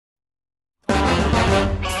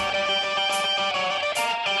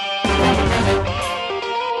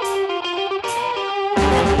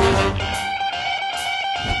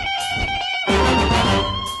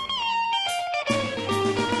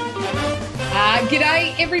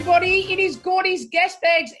G'day, everybody. It is GORDYS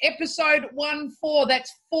GASBAGS episode 14.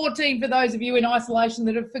 That's 14 for those of you in isolation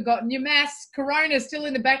that have forgotten your maths. Corona still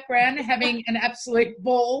in the background, having an absolute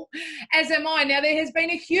ball, as am I. Now, there has been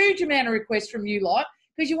a huge amount of requests from you lot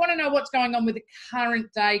because you want to know what's going on with the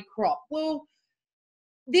current day crop. Well,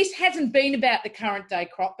 this hasn't been about the current day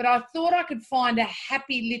crop, but I thought I could find a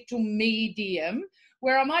happy little medium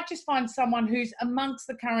where I might just find someone who's amongst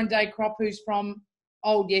the current day crop who's from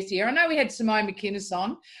old yesteryear. I know we had Simone McInnes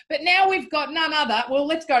on, but now we've got none other. Well,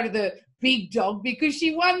 let's go to the big dog because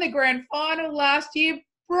she won the grand final last year,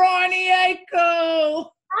 Briony Akle.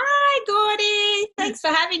 Hi, Gordy. Thanks for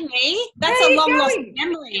having me. That's a long-lost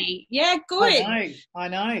memory. Yeah, good. I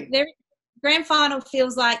know. The grand final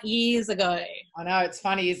feels like years ago. I know. It's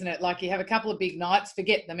funny, isn't it? Like you have a couple of big nights,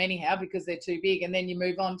 forget them anyhow because they're too big, and then you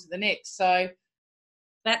move on to the next. So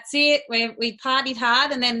that's it. We partied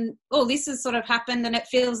hard and then, this has sort of happened and it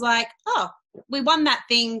feels like, we won that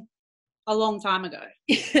thing a long time ago.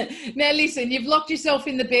 Now, listen, you've locked yourself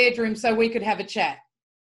in the bedroom so we could have a chat.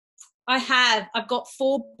 I have. I've got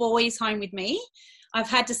 4 boys home with me.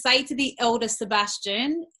 I've had to say to the elder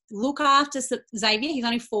Sebastian, look after Xavier. He's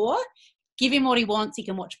only 4. Give him what he wants. He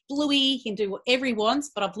can watch Bluey. He can do whatever he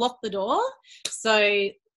wants, but I've locked the door. So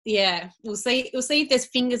yeah, we'll see. We'll see if there's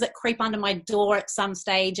fingers that creep under my door at some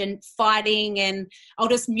stage and fighting, and I'll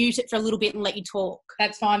just mute it for a little bit and let you talk.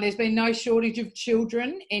 That's fine. There's been no shortage of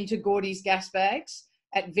children enter GORDYS GASBAGS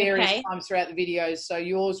at various times throughout the videos, so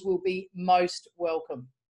yours will be most welcome.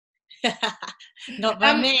 Not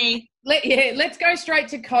by me. Let's go straight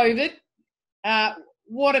to COVID.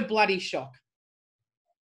 What a bloody shock.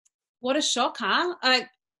 What a shock, huh?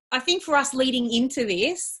 I think for us leading into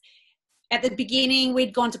this, at the beginning,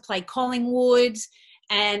 we'd gone to play Collingwood,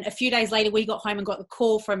 and a few days later, we got home and got the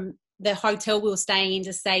call from the hotel we were staying in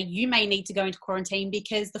to say, you may need to go into quarantine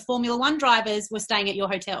because the Formula One drivers were staying at your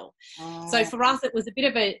hotel. Oh. So for us, it was a bit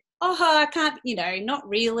of a, I can't, not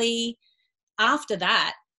really. After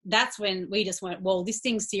that, that's when we just went, well, this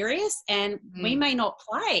thing's serious and we may not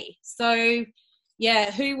play. So,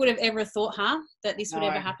 yeah, who would have ever thought, that this would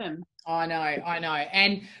ever happen? I know.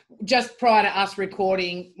 And just prior to us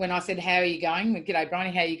recording, when I said, how are you going? G'day,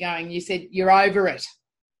 Briony, how are you going? You said, you're over it.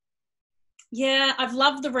 Yeah, I've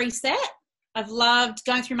loved the reset. I've loved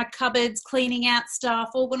going through my cupboards, cleaning out stuff,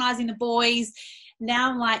 organising the boys. Now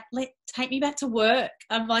I'm like, take me back to work.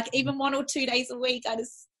 I'm like, even 1 or 2 days a week, I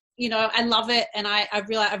just, I love it. And I've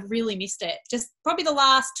really missed it. Just probably the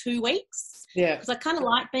last 2 weeks. Yeah. Because I kind of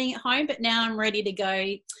like being at home, but now I'm ready to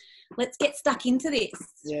go. Let's get stuck into this.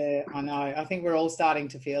 Yeah, I know. I think we're all starting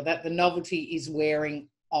to feel that the novelty is wearing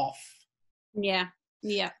off. Yeah,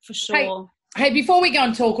 for sure. Hey, before we go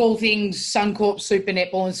and talk all things Suncorp, Super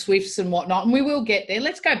Netball and Swifts and whatnot, and we will get there,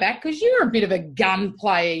 let's go back because you're a bit of a gun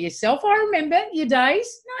player yourself. I remember your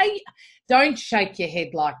days. No, don't shake your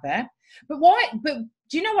head like that. But why? But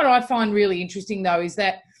do you know what I find really interesting, though, is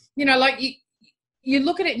that, like you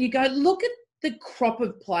look at it and you go, look at the crop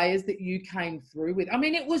of players that you came through with. I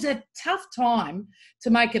mean, it was a tough time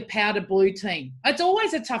to make a powder blue team. It's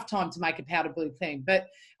always a tough time to make a powder blue team. But,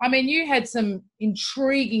 I mean, you had some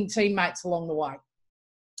intriguing teammates along the way.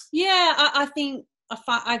 Yeah, I think,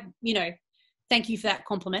 thank you for that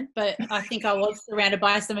compliment. But I think I was surrounded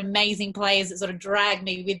by some amazing players that sort of dragged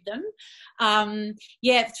me with them.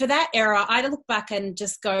 For that era, I look back and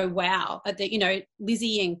just go, wow.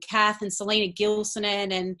 Lizzie and Kath and Selena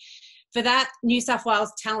Gilsonen and for that New South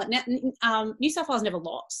Wales talent, New South Wales never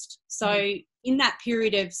lost. So in that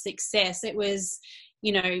period of success, it was,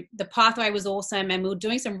 the pathway was awesome and we were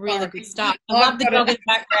doing some really good stuff. I love the dog in the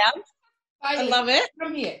background. Bailey, I love it.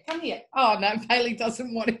 Come here. Oh, no, Bailey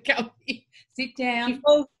doesn't want to come here. Sit down. She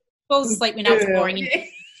falls asleep when I was boring. It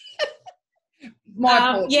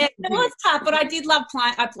was tough, but I did love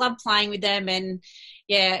playing. I loved playing with them, and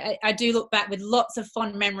I do look back with lots of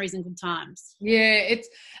fond memories and good times. Yeah,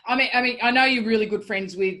 I mean, I know you're really good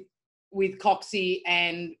friends with Coxie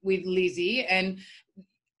and with Lizzie, and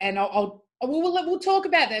we'll talk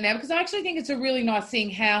about that now because I actually think it's a really nice thing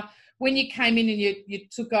how when you came in and you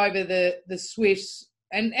took over the Swifts,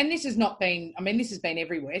 and this has not been, this has been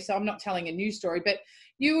everywhere, so I'm not telling a new story, but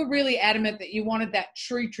you were really adamant that you wanted that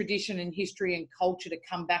true tradition and history and culture to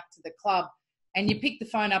come back to the club, and you picked the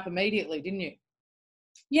phone up immediately, didn't you?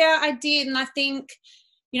 Yeah, I did, and I think,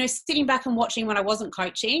 sitting back and watching when I wasn't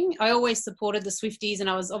coaching, I always supported the Swifties, and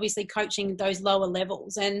I was obviously coaching those lower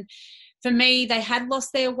levels, and for me, they had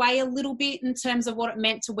lost their way a little bit in terms of what it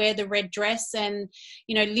meant to wear the red dress. And,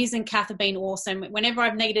 Liz and Kath have been awesome. Whenever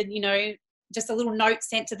I've needed, just a little note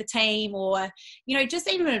sent to the team, or, you know, just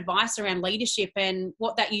even advice around leadership and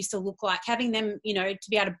what that used to look like, having them, you know, to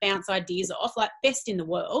be able to bounce ideas off, like best in the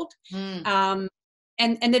world.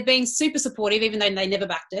 And they've been super supportive, even though they never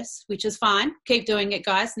backed us, which is fine. Keep doing it,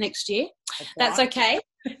 guys, next year. That's okay.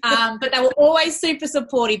 But they were always super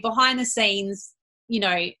supportive behind the scenes, you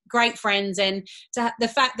know, great friends. And the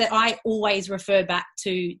fact that I always refer back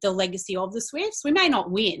to the legacy of the Swifts. We may not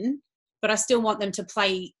win, but I still want them to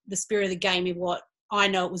play the spirit of the game in what I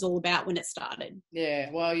know it was all about when it started. Yeah,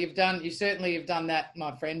 well, you certainly have done that,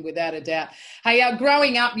 my friend, without a doubt. Hey,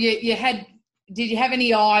 growing up, did you have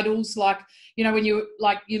any idols? Like, you know, when you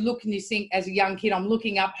look and you think as a young kid, I'm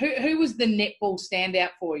looking up, who was the netball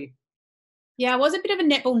standout for you? Yeah, I was a bit of a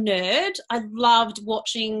netball nerd. I loved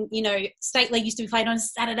watching, you know, State League used to be played on a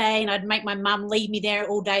Saturday, and I'd make my mum leave me there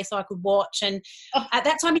all day so I could watch. And at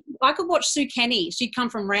that time, I could watch Sue Kenny. She'd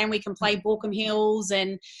come from Randwick and play Borkham Hills,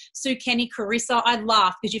 and Sue Kenny, Carissa. I'd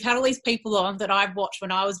laugh because you've had all these people on that I've watched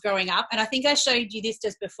when I was growing up. And I think I showed you this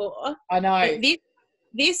just before. I know.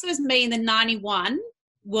 This was me in the 91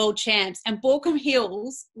 World Champs, and Borkham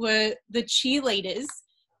Hills were the cheerleaders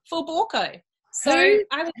for Borco. So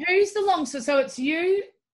who's the long? So it's you.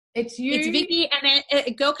 It's Vicky, and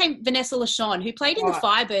a girl came, Vanessa LaShawn, who played in the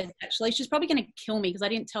Firebirds. Actually, she's probably going to kill me because I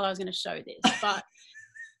didn't tell her I was going to show this. But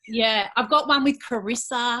yeah, I've got one with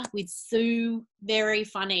Carissa, with Sue. Very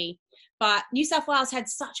funny. But New South Wales had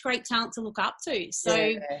such great talent to look up to.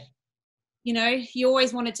 So you know, you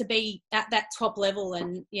always wanted to be at that top level,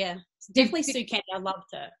 and definitely Sue Kenny. I loved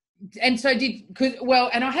her. And so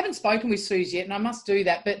and I haven't spoken with Sue's yet, and I must do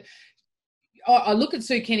that, but. I look at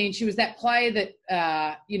Sue Kenny, and she was that player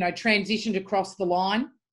that, you know, transitioned across the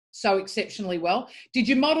line so exceptionally well. Did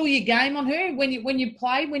you model your game on her when you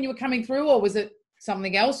played, when you were coming through, or was it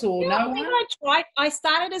something else, or no? I think I tried. I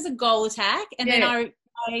started as a goal attack, and then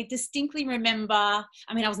I distinctly remember,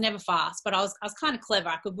 I mean, I was never fast, but I was kind of clever.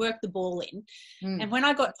 I could work the ball in. And when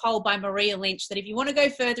I got told by Maria Lynch that if you want to go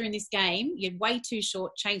further in this game, you're way too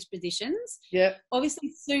short, change positions. Yeah.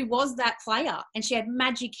 Obviously, Sue was that player, and she had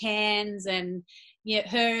magic hands, and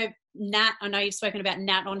her Nat, I know you've spoken about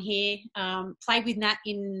Nat on here, played with Nat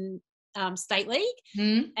in State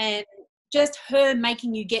League, and just her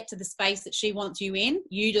making you get to the space that she wants you in,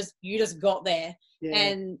 you just got there. Yeah.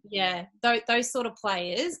 And those sort of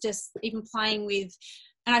players, just even playing with,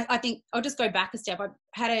 and I think I'll just go back a step. I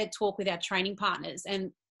had a talk with our training partners,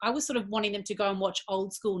 and I was sort of wanting them to go and watch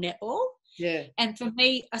old school netball. Yeah. And for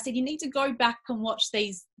me, I said, you need to go back and watch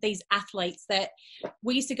these athletes that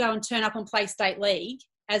we used to go and turn up and play State League.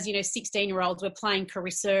 As you know, 16-year-olds were playing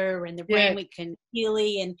Carissa and the Randwick and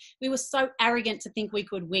Healy, and we were so arrogant to think we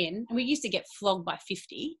could win, and we used to get flogged by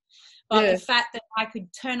 50. But the fact that I could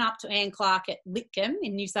turn up to Anne Clark at Litcombe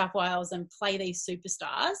in New South Wales and play these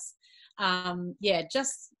superstars,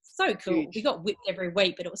 just so cool. Huge. We got whipped every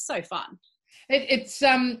week, but it was so fun.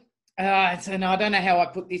 I don't know how I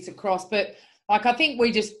put this across, but like I think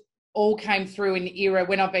we just all came through an era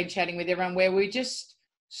when I've been chatting with everyone where we're just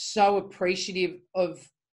so appreciative of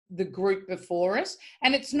the group before us.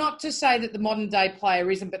 And it's not to say that the modern day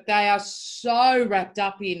player isn't, but they are so wrapped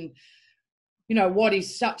up in, you know, what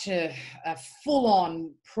is such a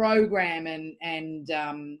full-on program and in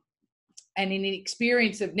an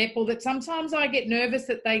experience of netball that sometimes I get nervous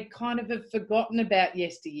that they kind of have forgotten about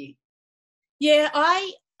yesteryear. Yeah,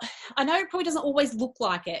 I know it probably doesn't always look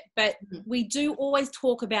like it, but we do always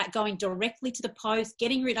talk about going directly to the post,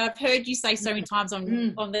 getting rid. I've heard you say so many times on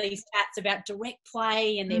these chats about direct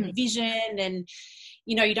play and their vision, and,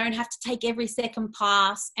 you know, you don't have to take every second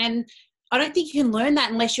pass. And I don't think you can learn that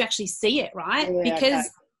unless you actually see it, right?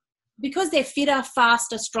 Because they're fitter,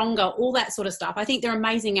 faster, stronger, all that sort of stuff. I think they're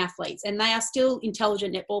amazing athletes, and they are still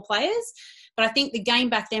intelligent netball players. But I think the game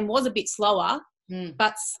back then was a bit slower,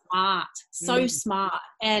 but smart, so smart.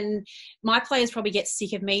 And my players probably get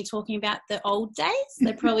sick of me talking about the old days.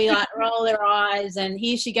 They probably like roll their eyes and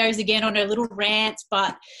here she goes again on her little rant.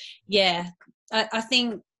 But yeah, I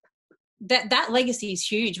think that legacy is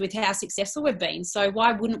huge with how successful we've been. So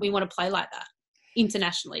why wouldn't we want to play like that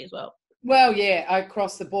internationally as well? Well, yeah,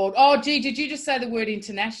 across the board. Oh, gee, did you just say the word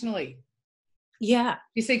internationally? Yeah.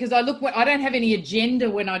 You see, because I don't have any agenda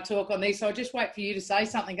when I talk on these, so I just wait for you to say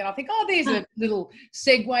something, and I think, oh, there's a little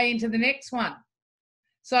segue into the next one.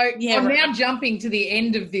 So I'm now jumping to the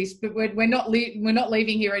end of this, but we're not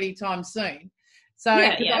leaving here anytime soon. So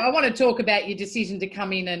I want to talk about your decision to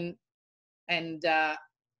come in and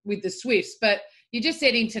with the Swifts, but you just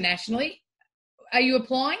said internationally. Are you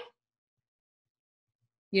applying?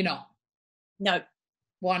 You're not. No.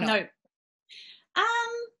 Why not? No.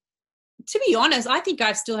 to be honest, I think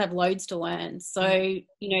I still have loads to learn. So,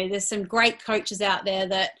 there's some great coaches out there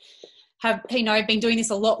that have, been doing this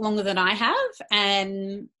a lot longer than I have.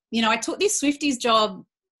 And, I took this Swifties job,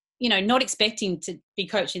 not expecting to be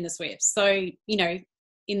coaching the Swifts. So,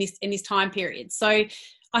 in this time period. So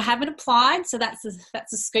I haven't applied. So that's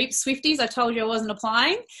a scoop. Swifties, I told you I wasn't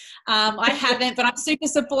applying. I haven't, but I'm super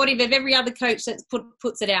supportive of every other coach that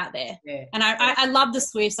puts it out there. Yeah. And I love the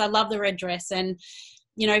Swifts. I love the red dress. And,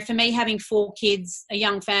 for me, having 4 kids, a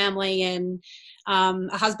young family, and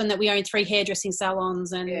a husband that we own 3 hairdressing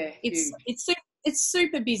salons, and it's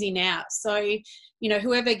super busy now. So,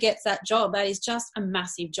 whoever gets that job, that is just a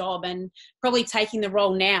massive job, and probably taking the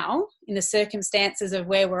role now in the circumstances of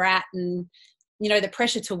where we're at, and, the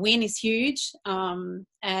pressure to win is huge. And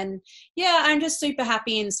I'm just super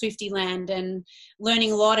happy in Swiftie land and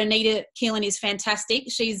learning a lot. Anita Keelan is fantastic.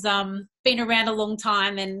 She's been around a long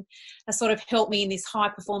time and has sort of helped me in this high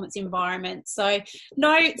performance environment. So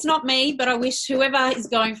no, it's not me, but I wish whoever is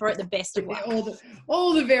going for it the best of luck.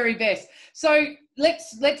 All the very best. So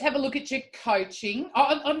let's have a look at your coaching.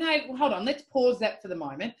 No, hold on. Let's pause that for the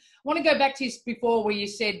moment. I want to go back to you before where you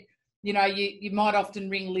said, you might often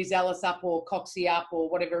ring Liz Ellis up or Coxie up or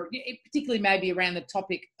whatever, particularly maybe around the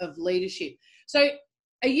topic of leadership. So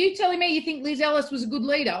are you telling me you think Liz Ellis was a good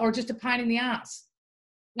leader or just a pain in the ass?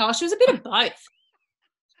 No, she was a bit of both.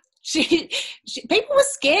 People were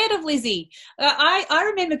scared of Lizzie. I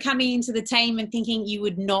remember coming into the team and thinking you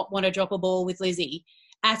would not want to drop a ball with Lizzie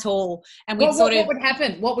at all. And what would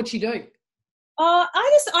happen? What would she do?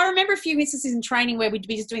 I remember a few instances in training where we'd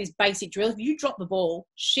be just doing this basic drill. If you drop the ball,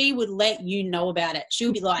 she would let you know about it. She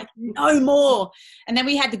would be like, no more. And then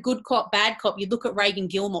we had the good cop, bad cop. You'd look at Reagan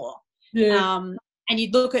Gilmore. Yeah. And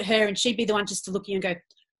you'd look at her and she'd be the one just to look at you and go,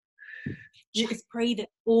 just breathe,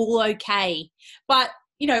 it's all okay. But,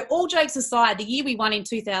 all jokes aside, the year we won in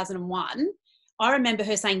 2001, I remember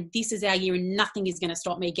her saying, this is our year and nothing is going to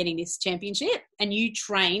stop me getting this championship. And you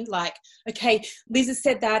trained like, okay, Liz has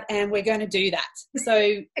said that and we're going to do that.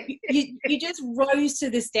 So you just rose to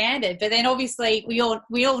the standard. But then obviously we all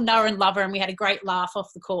know and love her and we had a great laugh off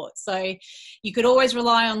the court. So you could always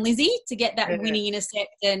rely on Lizzie to get that winning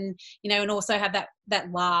intercept and, and also have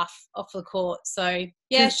that laugh off the court. So,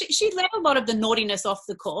 yeah, she let a lot of the naughtiness off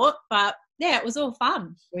the court, but yeah, it was all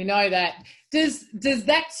fun. We know that. Does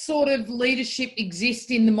that sort of leadership exist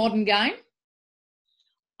in the modern game?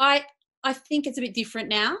 I think it's a bit different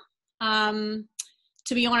now.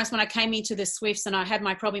 To be honest, when I came into the Swifts and I had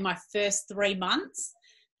probably my first 3 months,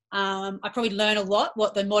 I probably learned a lot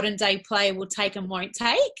what the modern day player will take and won't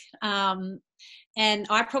take. And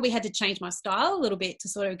I probably had to change my style a little bit to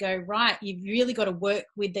sort of go, right, you've really got to work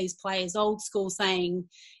with these players, old school saying,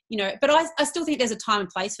 but I still think there's a time and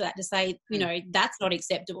place for that to say, that's not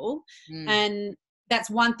acceptable. And that's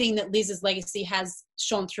one thing that Liz's legacy has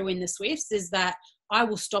shone through in the Swifts is that I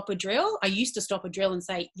will stop a drill. I used to stop a drill and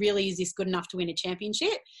say, really, is this good enough to win a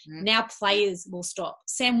championship? Now players will stop.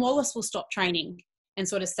 Sam Wallace will stop training and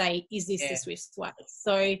sort of say, is this the Swifts way?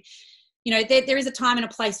 So, there is a time and a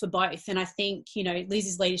place for both. And I think,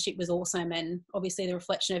 Liz's leadership was awesome. And obviously the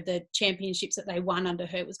reflection of the championships that they won under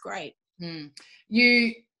her was great.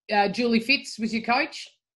 Julie Fitz was your coach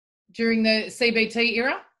during the CBT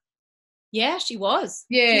era? Yeah, she was.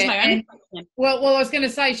 Yeah. She's my only coach. Well, I was going to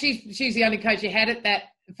say she's the only coach you had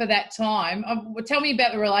for that time. Tell me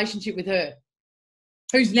about the relationship with her.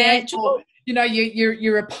 Who's now,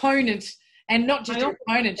 your opponent, and not just your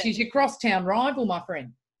opponent, she's your crosstown rival, my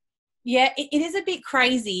friend. Yeah, it is a bit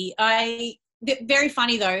crazy. Very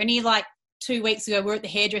funny though. Only like 2 weeks ago, we were at the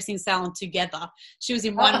hairdressing salon together. She was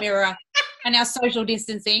in one mirror and our social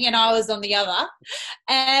distancing, and I was on the other.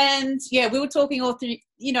 And yeah, we were talking all through,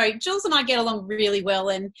 Jules and I get along really well.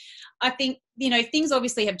 And I think, things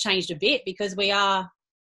obviously have changed a bit because we're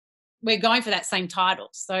going for that same title.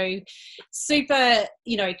 So super,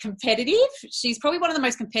 competitive. She's probably one of the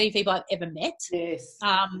most competitive people I've ever met. Yes.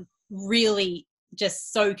 Really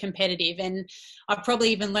just so competitive. And I've probably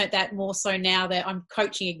even learnt that more so now that I'm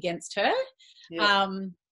coaching against her. Yeah.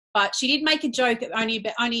 But she did make a joke only,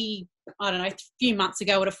 I don't know, a few months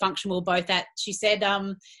ago at a function we were both at. She said,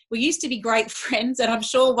 we used to be great friends, and I'm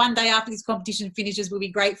sure one day after this competition finishes, we'll be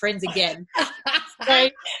great friends again.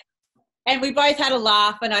 And we both had a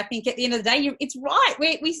laugh, and I think at the end of the day, it's right.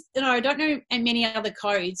 We I don't know many other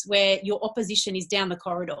codes where your opposition is down the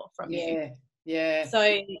corridor from you. Yeah.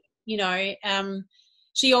 So,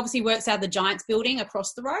 she obviously works out of the Giants building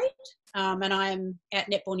across the road, and I am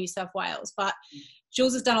at Netball New South Wales. But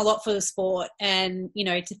Jules has done a lot for the sport, and,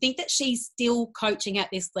 to think that she's still coaching at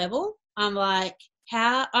this level, I'm like,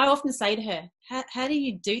 I often say to her, how have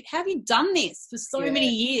you done this for so many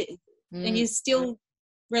years? and you're still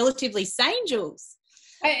relatively sane, Jules.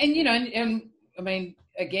 And you know, and I mean,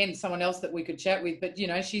 again, someone else that we could chat with, but, you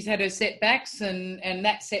know, she's had her setbacks, and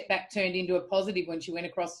that setback turned into a positive when she went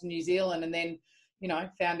across to New Zealand and then, you know,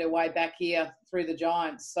 found her way back here through the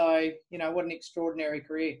Giants. So, you know, what an extraordinary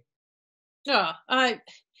career. Oh, I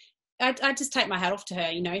just take my hat off to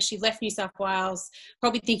her. You know, she left New South Wales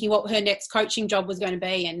probably thinking what her next coaching job was going to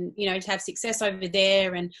be, and, you know, to have success over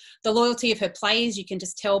there, and the loyalty of her players, you can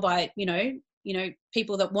just tell by, you know,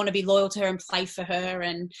 people that want to be loyal to her and play for her.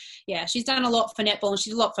 And yeah, she's done a lot for netball, and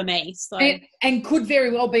she's a lot for me. So and could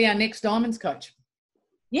very well be our next Diamonds coach.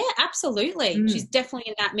 Yeah, absolutely. She's definitely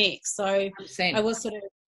in that mix. So 100%. I was sort of,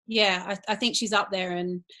 I think she's up there,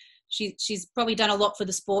 and she's probably done a lot for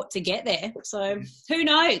the sport to get there. So who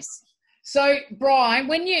knows? So, Brian,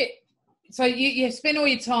 when you spend all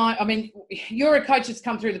your time, I mean, you're a coach that's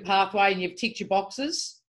come through the pathway and you've ticked your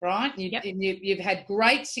boxes, right? And you've had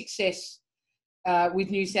great success with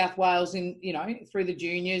New South Wales in, you know, through the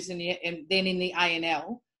juniors and then in the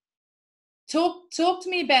ANL. Talk to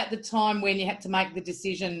me about the time when you had to make the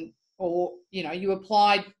decision, or, you know, you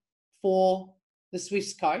applied for the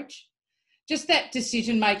Swifts coach. Just that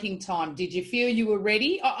decision-making time. Did you feel you were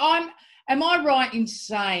ready? Am I right in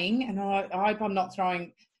saying, and I hope I'm not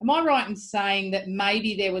throwing, am I right in saying that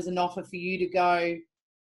maybe there was an offer for you to go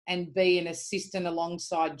and be an assistant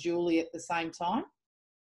alongside Julie at the same time?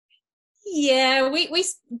 Yeah, we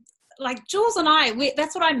like Jules and I,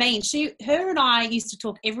 that's what I mean. Her and I used to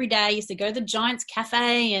talk every day, used to go to the Giants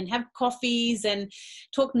Cafe and have coffees and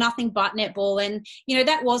talk nothing but netball. And, you know,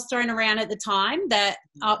 that was thrown around at the time but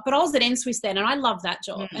I was at NSW then, and I loved that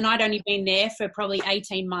job. And I'd only been there for probably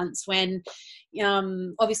 18 months when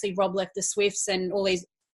obviously Rob left the Swifts, and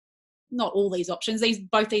not all these options,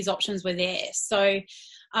 both these options were there. So,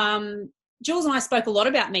 Jules and I spoke a lot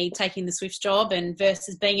about me taking the Swifts job and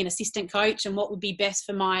versus being an assistant coach, and what would be best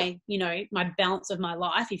for my, you know, my balance of my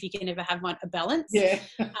life, if you can ever have a balance. Yeah.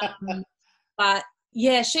 But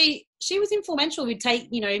yeah, she was influential with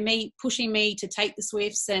me pushing me to take the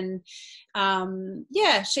Swifts, and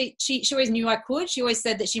she always knew I could. She always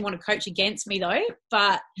said that she wanted to coach against me though,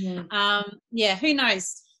 but who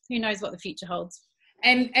knows what the future holds.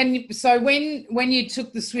 And so when you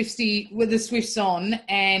took the Swifts on,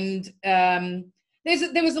 and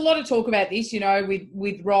there was a lot of talk about this, you know,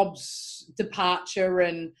 with Rob's departure,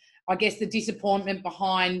 and I guess the disappointment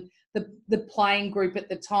behind the playing group at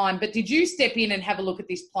the time. But did you step in and have a look at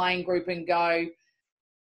this playing group and go,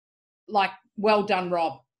 like, well done,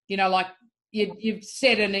 Rob? You know, like you've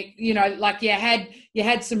said, and you know, like you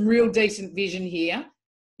had some real decent vision here.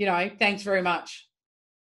 You know, thanks very much.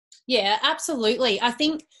 Yeah, absolutely. I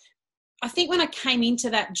think when I came into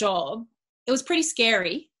that job, it was pretty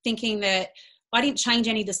scary, thinking that I didn't change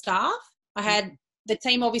any of the staff. The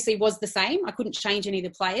team obviously was the same. I couldn't change any of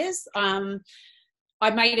the players. I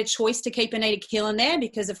made a choice to keep Anita Killen there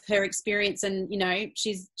because of her experience, and, you know,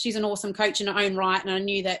 she's an awesome coach in her own right, and I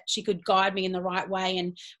knew that she could guide me in the right way,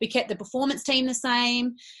 and we kept the performance team the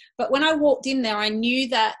same. But when I walked in there, I knew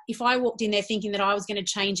that if I walked in there thinking that I was going to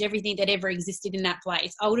change everything that ever existed in that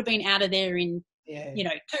place, I would have been out of there in,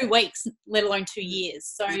 2 weeks, let alone 2 years.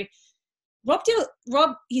 So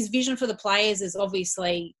Rob, his vision for the players is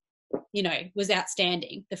obviously, you know, was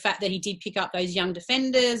outstanding. The fact that he did pick up those young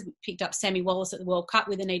defenders, picked up Sammy Wallace at the World Cup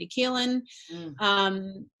with Anita Killen.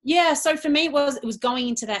 So for me, it was going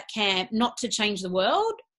into that camp not to change the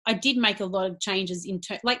world. I did make a lot of changes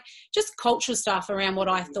like just cultural stuff around what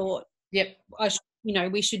I thought. Yep.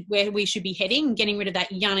 Where we should be heading, getting rid of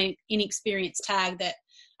that young, inexperienced tag that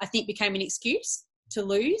I think became an excuse to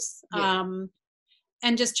lose. Yeah.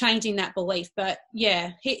 And just changing that belief. But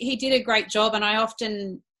yeah, he did a great job, and I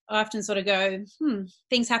often sort of go,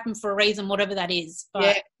 things happen for a reason, whatever that is. But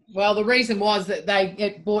yeah, well, the reason was that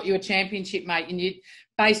they bought you a championship, mate, and you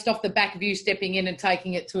based off the back of you stepping in and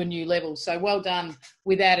taking it to a new level. So well done,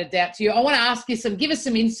 without a doubt to you. I want to ask you give us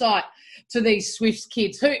some insight to these Swifts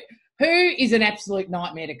kids. Who is an absolute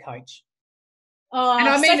nightmare to coach? Oh, and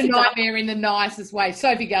I mean Sophie a nightmare in the nicest way.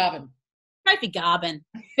 Sophie Garvin. Sophie Garvin,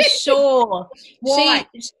 for sure. Why?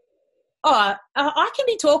 I can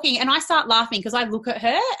be talking and I start laughing because I look at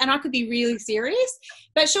her and I could be really serious,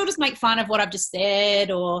 but she'll just make fun of what I've just said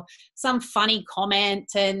or some funny comment.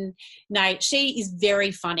 And no, she is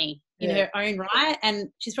very funny in her own right, and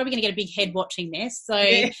she's probably going to get a big head watching this. So,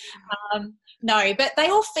 no, but they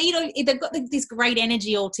all they've got this great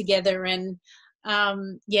energy all together, and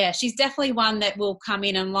she's definitely one that will come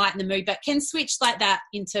in and lighten the mood, but can switch like that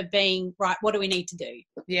into being, right, what do we need to do?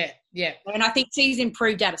 Yeah. And I think she's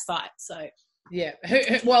improved out of sight. So Yeah.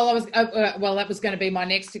 Well, that was going to be my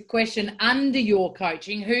next question. Under your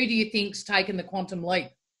coaching, who do you think's taken the quantum leap?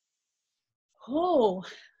 Oh,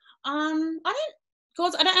 I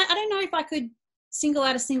don't know if I could single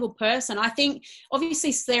out a single person. I think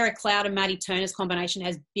obviously Sarah Cloud and Maddie Turner's combination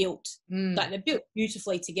has built, like they're built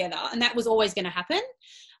beautifully together, and that was always going to happen.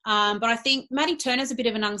 But I think Maddie Turner's a bit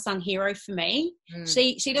of an unsung hero for me.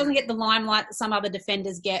 She doesn't get the limelight that some other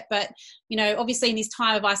defenders get, but, you know, obviously in this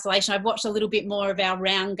time of isolation, I've watched a little bit more of our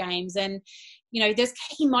round games, and, you know, there's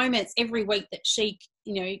key moments every week that she,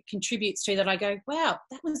 you know, contributes to that I go, wow,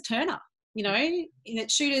 that was Turner, you know,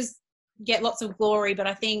 that shooters get lots of glory, but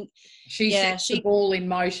I think she sets the ball in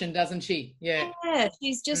motion, doesn't she? Yeah,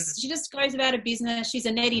 she just goes about her business. She's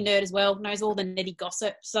a netty nerd as well, knows all the netty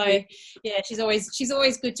gossip. So yeah, she's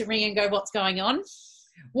always good to ring and go, what's going on?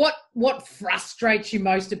 What frustrates you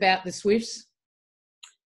most about the Swifts?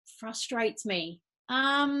 Frustrates me,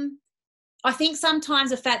 I think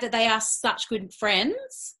sometimes the fact that they are such good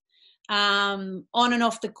friends, on and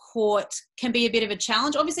off the court, can be a bit of a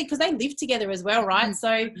challenge, obviously, because they live together as well, right?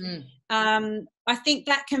 So I think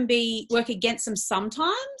that can work against them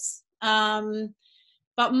sometimes.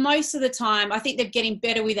 But most of the time, I think they're getting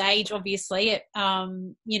better with age, obviously, at,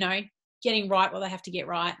 you know, getting right what they have to get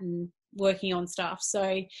right and working on stuff.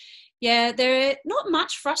 So, yeah, not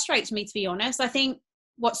much frustrates me, to be honest. I think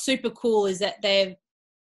what's super cool is that they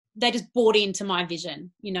just bought into my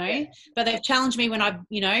vision, you know, but they've challenged me when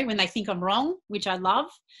when they think I'm wrong, which I love.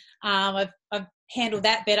 I've handled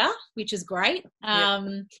that better, which is great.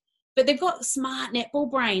 But they've got smart netball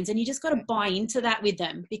brains, and you just got to buy into that with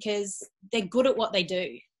them because they're good at what they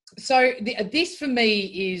do. So this for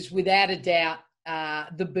me is without a doubt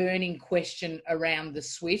the burning question around the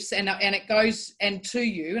Swifts, and it goes and to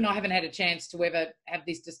you, and I haven't had a chance to ever have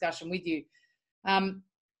this discussion with you.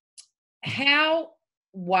 How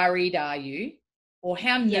worried are you, or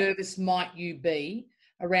how nervous might you be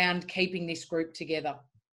around keeping this group together?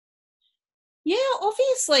 Yeah,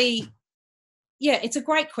 obviously, yeah, it's a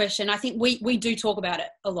great question. I think we do talk about it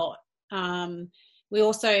a lot. We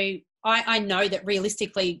also, I know that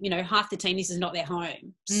realistically, you know, half the team, this is not their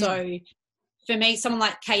home. So for me, someone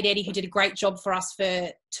like Kate Eddy, who did a great job for us for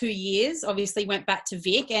 2 years, obviously went back to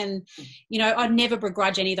Vic, and, you know, I'd never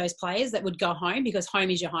begrudge any of those players that would go home, because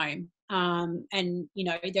home is your home. And, you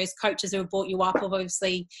know, those coaches who have brought you up have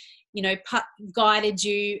obviously, you know, guided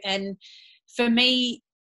you. And for me,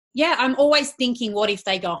 yeah, I'm always thinking, what if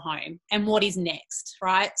they go home and what is next,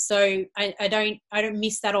 right? So I don't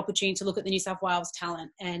miss that opportunity to look at the New South Wales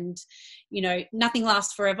talent. And, you know, nothing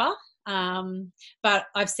lasts forever. But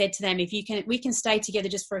I've said to them, we can stay together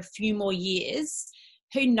just for a few more years,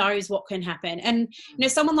 who knows what can happen. And, you know,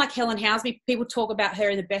 someone like Helen Housby, people talk about her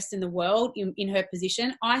as the best in the world in her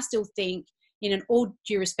position. I still think, in an all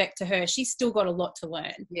due respect to her, she's still got a lot to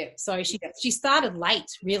learn. Yeah. So she started late,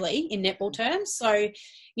 really, in netball terms. So,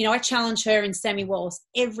 you know, I challenge her and Sammy Wallace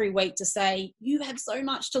every week to say, you have so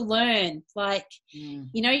much to learn. Like,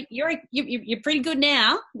 you know, you're pretty good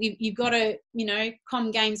now. You've got a, you know,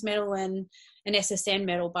 Com Games medal and an SSN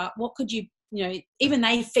medal, but what could you, you know, even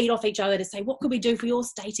they feed off each other to say, what could we do if we all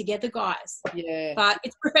stay together, guys? Yeah. But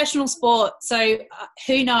it's professional sport, so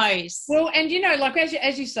who knows? Well, and, you know, like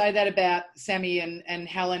as you say that about Sammy and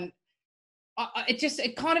Helen,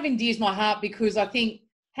 it kind of endears my heart, because I think,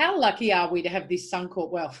 how lucky are we to have this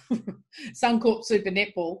Suncorp Super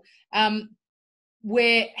Netball,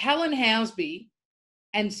 where Helen Housby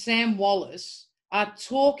and Sam Wallace are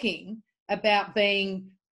talking about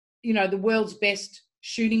being, you know, the world's best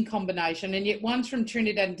shooting combination, and yet one's from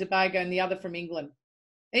Trinidad and Tobago and the other from England.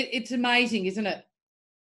 It's amazing, isn't it?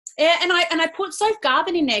 Yeah, and I put Soph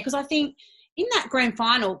Garvin in there, because I think in that grand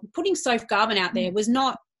final, putting Soph Garvin out there was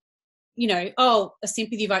not, you know, a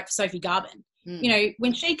sympathy vote for Sophie Garvin. You know,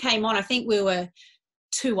 when she came on, I think we were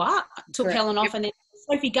 2 up, took Correct. Helen off, and then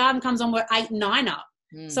Sophie Garvin comes on, we're 8-9 up.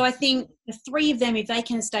 So I think the three of them, if they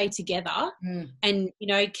can stay together and, you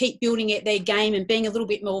know, keep building their game and being a little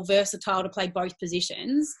bit more versatile to play both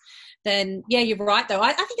positions, then, yeah, you're right, though.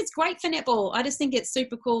 I think it's great for netball. I just think it's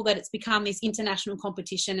super cool that it's become this international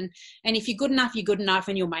competition. And if you're good enough, you're good enough,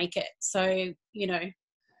 and you'll make it. So, you know.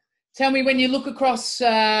 Tell me, when you look across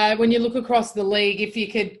the league, if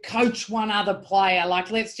you could coach one other player,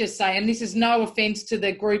 like, let's just say, and this is no offence to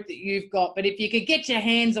the group that you've got, but if you could get your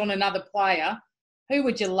hands on another player, who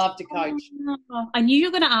would you love to coach? I knew you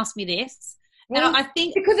were going to ask me this. Well, and I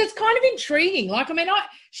think because it's kind of intriguing. Like, I mean,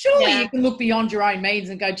 surely you can look beyond your own means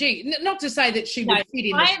and go, gee, not to say that she would fit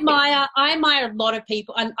in. I admire a lot of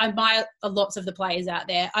people. I admire lots of the players out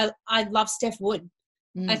there. I love Steph Wood.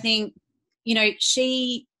 I think, you know,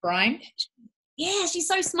 Brain. Yeah, she's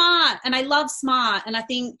so smart, and I love smart. And I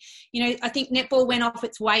think, I think netball went off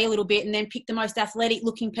its way a little bit and then picked the most athletic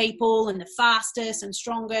looking people and the fastest and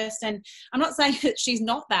strongest. And I'm not saying that she's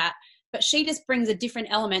not that, but she just brings a different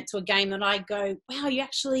element to a game that I go, wow, I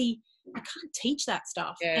can't teach that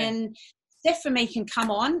stuff. Yeah. And Steph, for me, can come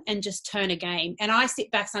on and just turn a game. And I sit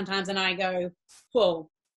back sometimes and I go, whoa,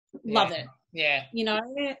 love it. Yeah.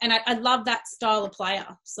 And I love that style of player.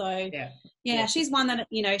 So, yeah, she's one that,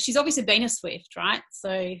 she's obviously been a Swift, right?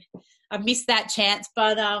 So I've missed that chance.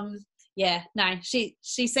 But, she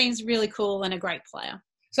seems really cool and a great player.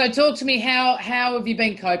 So talk to me, how have you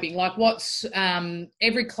been coping? Like what's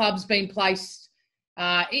every club's been placed,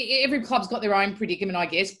 every club's got their own predicament, I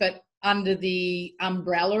guess, but under the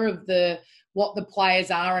umbrella of what the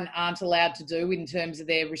players are and aren't allowed to do in terms of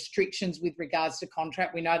their restrictions with regards to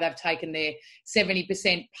contract. We know they've taken their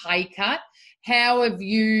 70% pay cut. How have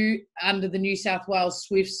you, under the New South Wales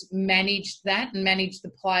Swifts, managed that and managed the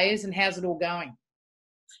players, and how's it all going?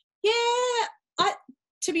 Yeah,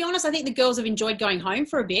 to be honest, I think the girls have enjoyed going home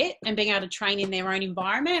for a bit and being able to train in their own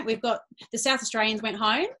environment. We've got the South Australians went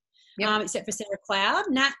home, except for Sarah Cloud.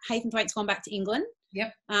 Nat Haythornthwaite's gone back to England.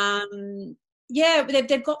 Yep.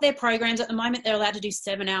 They've got their programs at the moment. They're allowed to do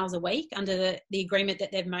 7 hours a week under the agreement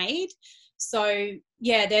that they've made. So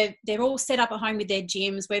they're all set up at home with their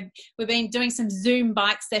gyms. We've been doing some Zoom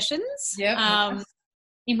bike sessions.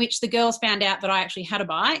 In which the girls found out that I actually had a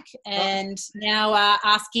bike and now are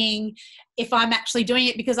asking if I'm actually doing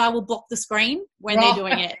it because I will block the screen when they're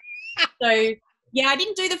doing it. So, I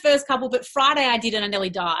didn't do the first couple, but Friday I did and I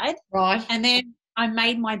nearly died. Right. And then I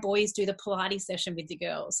made my boys do the Pilates session with the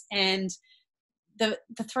girls, and the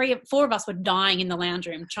 4 of us were dying in the lounge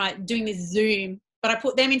room doing this Zoom, but I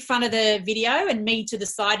put them in front of the video and me to the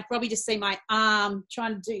side. You probably just see my arm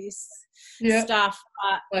trying to do this stuff.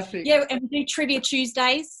 And we do Trivia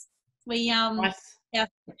Tuesdays. We our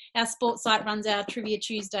sports site runs our Trivia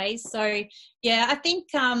Tuesdays. So I think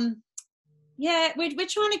we're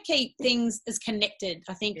trying to keep things as connected,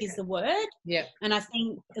 I think is the word. Yeah. And I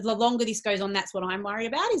think the longer this goes on, that's what I'm worried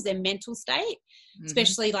about, is their mental state,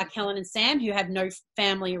 especially like Helen and Sam, who have no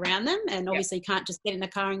family around them and obviously can't just get in the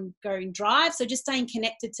car and go and drive. So just staying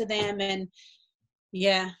connected to them and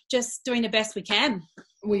just doing the best we can.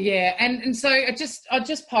 Well, and so I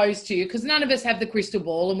just pose to you, because none of us have the crystal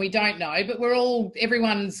ball and we don't know, but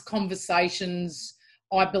everyone's conversations,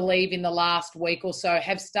 I believe, in the last week or so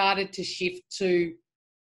have started to shift to,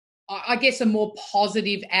 I guess, a more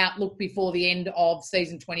positive outlook before the end of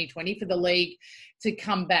season 2020 for the league to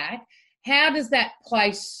come back. How does that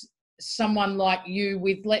place someone like you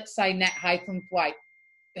with, let's say, Nat Haythornthwaite,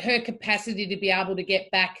 her capacity to be able to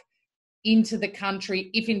get back into the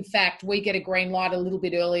country if, in fact, we get a green light a little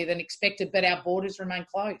bit earlier than expected, but our borders remain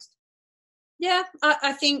closed? Yeah,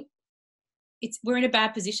 I think we're in a bad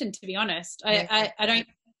position, to be honest. I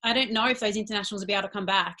don't know if those internationals will be able to come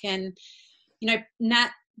back. And,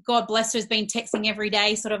 Nat, God bless her, has been texting every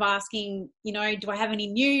day sort of asking, do I have any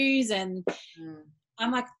news? And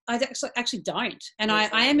I'm like, I actually don't. And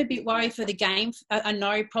I am a bit worried for the game. I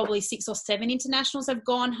know probably 6 or 7 internationals have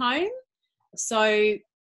gone home. So,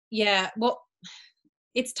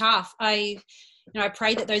 it's tough. I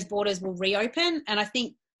pray that those borders will reopen. And I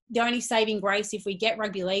think the only saving grace, if we get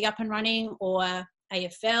rugby league up and running or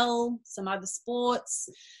AFL, some other sports,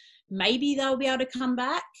 maybe they'll be able to come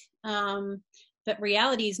back. But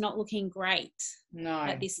reality is not looking great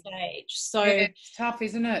at this stage. So it's tough,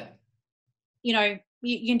 isn't it? You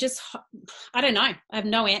can just, I don't know. I have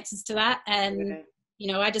no answers to that. And,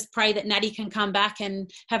 I just pray that Natty can come back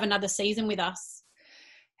and have another season with us.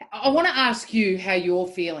 I want to ask you how you're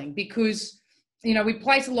feeling, because, we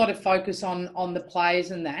place a lot of focus on the players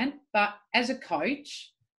and that, but as a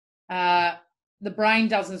coach, the brain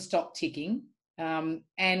doesn't stop ticking.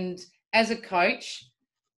 And as a coach,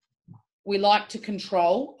 we like to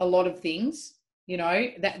control a lot of things,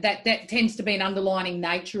 that tends to be an underlining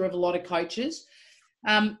nature of a lot of coaches.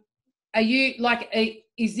 Are you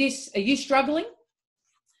are you struggling?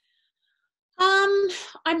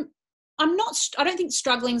 I'm not, I don't think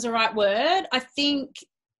struggling is the right word. I think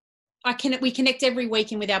we connect every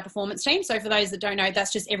week in with our performance team. So for those that don't know,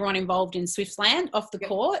 that's just everyone involved in Swifts land off the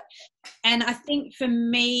court. And I think for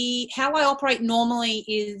me, how I operate normally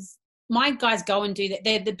is my guys go and do that.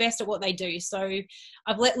 They're the best at what they do. So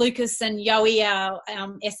I've let Lucas and Yowie, our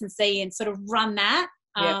S&C, and sort of run that.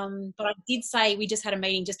 But I did say, we just had a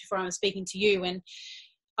meeting just before I was speaking to you, and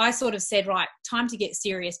I sort of said, right, time to get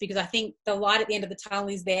serious, because I think the light at the end of the tunnel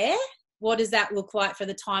is there. What does that look like for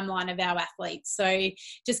the timeline of our athletes? So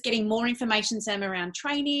just getting more information, Sam, around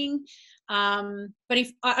training, But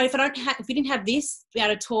if we didn't have this, be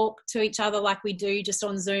able to talk to each other like we do just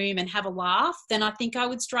on Zoom and have a laugh, then I think I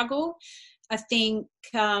would struggle. I think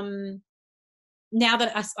now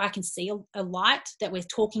that I can see a light, that we're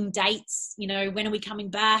talking dates, you know, when are we coming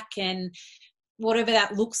back, and whatever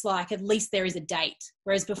that looks like, at least there is a date.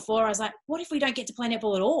 Whereas before I was like, what if we don't get to play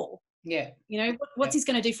netball at all? Yeah. You know, what's this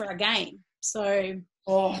going to do for our game? So.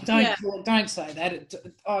 Oh, don't say that.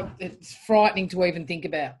 It's frightening to even think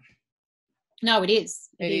about. No, it is.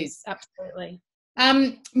 It is. Absolutely.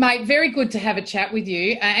 Mate, very good to have a chat with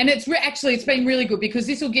you. And it's been really good, because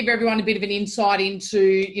this will give everyone a bit of an insight into,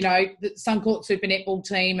 you know, the Suncorp Super Netball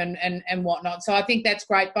team and whatnot. So I think that's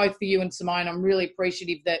great, both for you and Simone. I'm really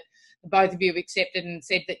appreciative that both of you have accepted and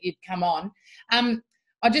said that you'd come on.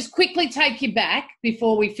 I'll just quickly take you back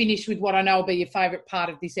before we finish with what I know will be your favourite part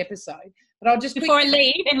of this episode. But I'll just before I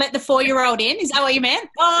leave and let the 4-year-old in. Is that what you meant?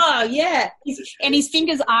 Oh, yeah. And his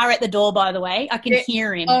fingers are at the door, by the way. I can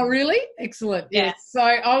hear him. Oh, really? Excellent. Yeah. So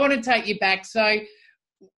I want to take you back. So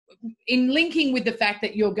in linking with the fact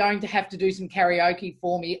that you're going to have to do some karaoke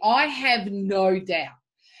for me, I have no doubt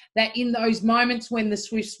that in those moments when the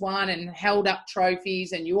Swifts won and held up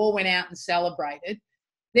trophies and you all went out and celebrated,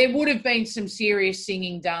 there would have been some serious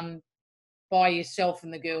singing done by yourself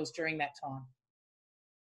and the girls during that time.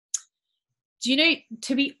 Do you know,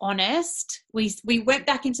 to be honest, we went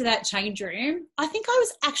back into that change room. I think I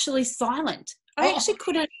was actually silent. I actually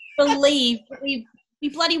couldn't believe that we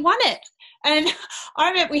bloody won it. And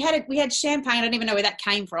I remember we had champagne. I don't even know where that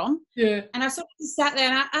came from. Yeah. And I sort of sat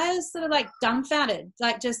there and I was sort of like dumbfounded.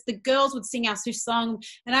 Like, just the girls would sing our Swift song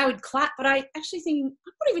and I would clap, but I actually think,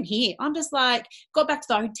 I'm not even here. I'm just like, got back to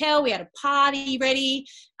the hotel. We had a party ready.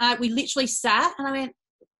 We literally sat and I went,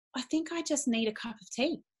 I think I just need a cup of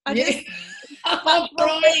tea. It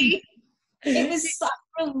was such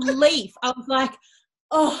a relief. I was like,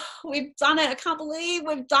 oh, we've done it. I can't believe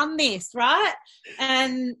we've done this, right?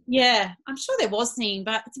 And yeah, I'm sure there was singing,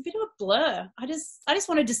 but it's a bit of a blur. I just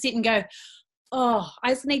wanted to sit and go, oh, I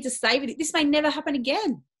just need to save it. This may never happen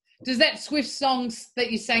again. Does that Swift songs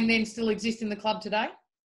that you sang then still exist in the club today?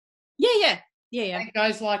 Yeah. It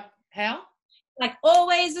goes like how? Like,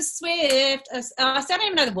 always a Swift. I don't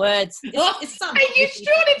even know the words. It's something. Are you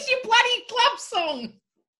sure it's your bloody club song?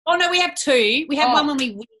 Oh, no, we have two. We have one when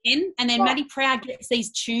we win, and then Maddie Proud gets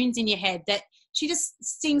these tunes in your head that she just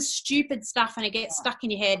sings stupid stuff and it gets stuck in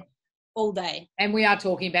your head all day. And we are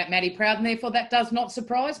talking about Maddie Proud, and therefore that does not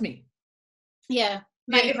surprise me. Yeah,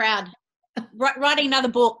 Maddie Proud. Writing another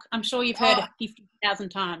book. I'm sure you've heard it 50,000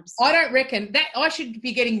 times. I don't reckon that I should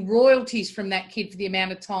be getting royalties from that kid for the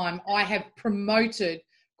amount of time I have promoted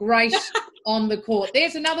Grace on the court.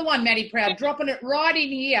 There's another one, Maddie Proud, dropping it right in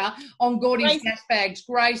here on GORDYS GASBAGS.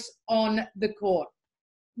 Grace on the court.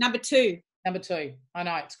 Number two. I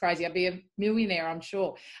know, it's crazy. I'd be a millionaire, I'm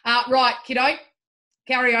sure. Right, kiddo,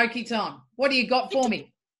 karaoke time. What do you got for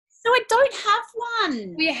me? So I don't have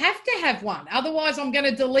one. We have to have one. Otherwise, I'm going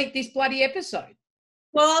to delete this bloody episode.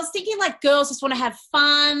 Well, I was thinking like girls just want to have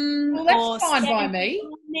fun. Well, that's fine by me.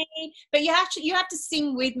 But you have to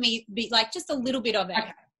sing with me, like just a little bit of it.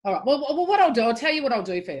 Okay. All right. Well, what I'll do, I'll tell you what I'll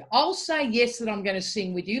do for you. I'll say yes that I'm going to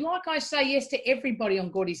sing with you, like I say yes to everybody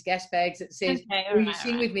on GORDYS GASBAGS that says, will you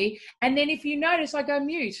sing with me? And then if you notice, I go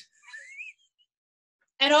mute.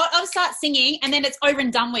 And I'll start singing, and then it's over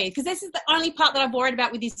and done with, because this is the only part that I'm worried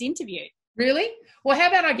about with this interview. Really? Well, how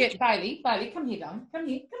about I get Bailey? Bailey, come here, darling. Come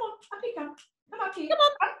here. Come on. Up you come. Come up here. Come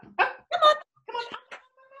on. Up. Come on. Come on.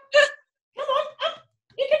 Up. Come on. Up.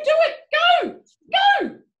 You can do it.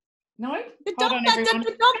 Go. No? The dog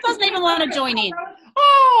doesn't even want to join in.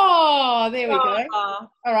 Oh, there we go.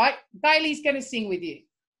 All right. Bailey's going to sing with you.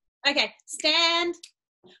 Okay. Stand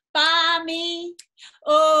by me.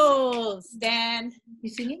 Oh, stand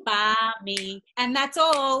by me. And that's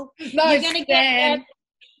all. No, you're going to get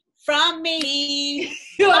from me.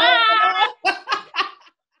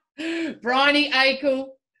 Briony, Akle,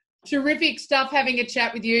 terrific stuff having a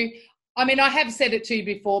chat with you. I mean, I have said it to you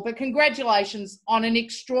before, but congratulations on an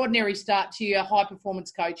extraordinary start to your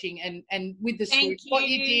high-performance coaching and with the Swifts, what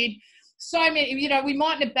you did. So many, we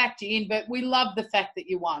mightn't have backed you in, but we love the fact that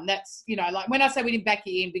you won. That's, like when I say we didn't back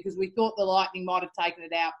you in because we thought the Lightning might have taken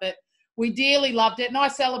it out, but we dearly loved it, and I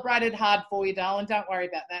celebrated hard for you, darling. Don't worry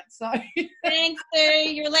about that. So thanks, Sue.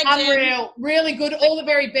 You're a legend. Unreal. Really good. All the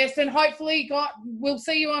very best, and hopefully, we'll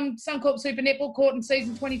see you on Suncorp Super Netball Court in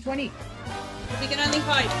season 2020. We can only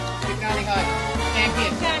hope. We can only hope.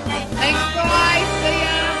 Champion. Okay. Thanks, guys. See you.